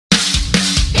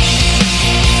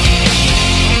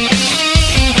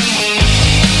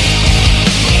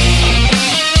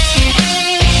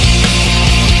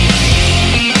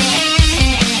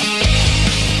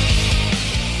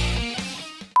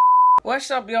What's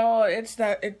up, y'all? It's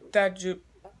that juice.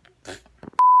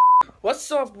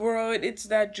 What's up, world? It's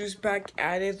that juice back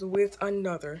at it with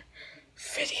another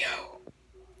video.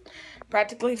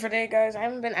 Practically for today, guys. I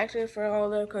haven't been active for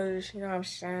all of because you know what I'm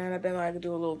saying, I've been like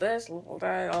do a little this, a little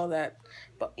that, all that.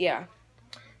 But yeah,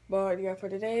 for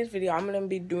today's video, I'm gonna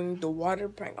be doing the water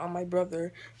prank on my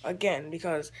brother again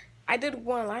because I did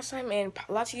one last time and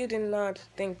lots of you did not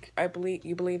think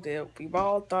you believed it. We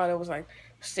all thought it was like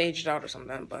staged out or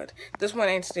something, but this one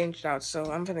ain't staged out,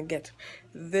 so I'm gonna get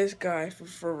this guy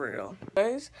for real.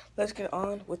 Guys, let's get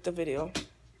on with the video.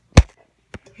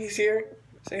 He's here.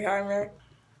 Say hi, Amir.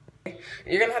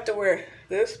 You're gonna have to wear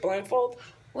this blindfold.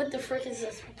 What the frick is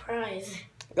a surprise?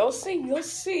 You'll see, you'll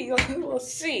see.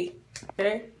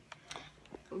 Okay?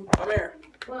 Amir.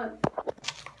 What?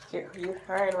 Here,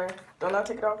 alright, man. Don't not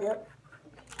take it off yet.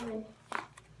 Okay.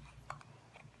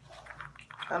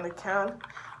 On the count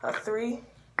of 3,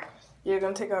 you're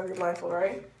gonna take off your blindfold,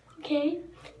 right? Okay.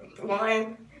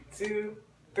 1, 2,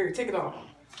 3. Take it off.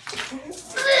 What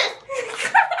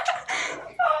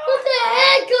the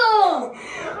heck?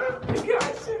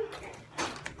 Gotcha.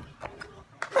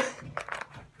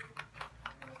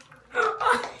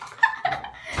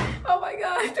 Oh my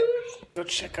god, dude. Go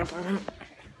check up on him.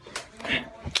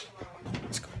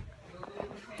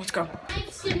 Let's go.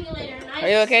 Nice simulator. Nice. Are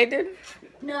you okay, dude?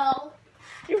 No.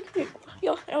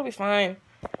 It'll be fine.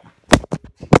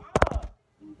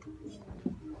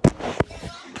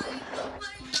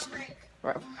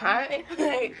 Hi.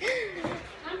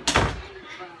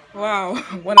 Wow,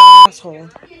 what an asshole.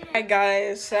 Alright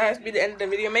guys, that has to be the end of the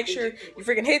video. Make sure you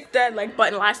freaking hit that like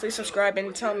button, lastly subscribe,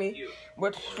 and tell me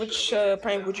which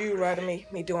prank would you rather me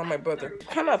do on my brother.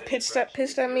 Kind of pissed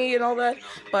at me and all that,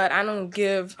 but I don't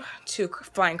give two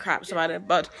flying craps about it,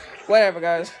 but whatever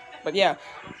guys. But yeah,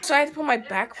 so I had to put my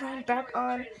background back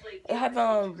on. It had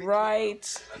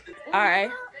right.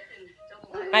 Alright,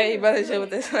 I need brother shit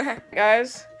with this.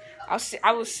 Guys,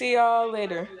 I will see y'all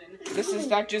later. This is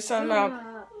Dr. Sun out.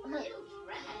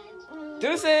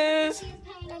 Deuces!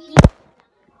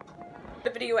 The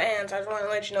video ends. I just want to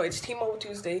let you know it's T-Mobile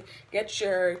Tuesday. Get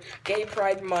your Gay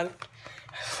Pride Month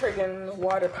friggin'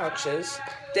 water pouches.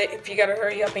 If you gotta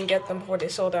hurry up and get them before they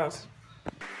sold out.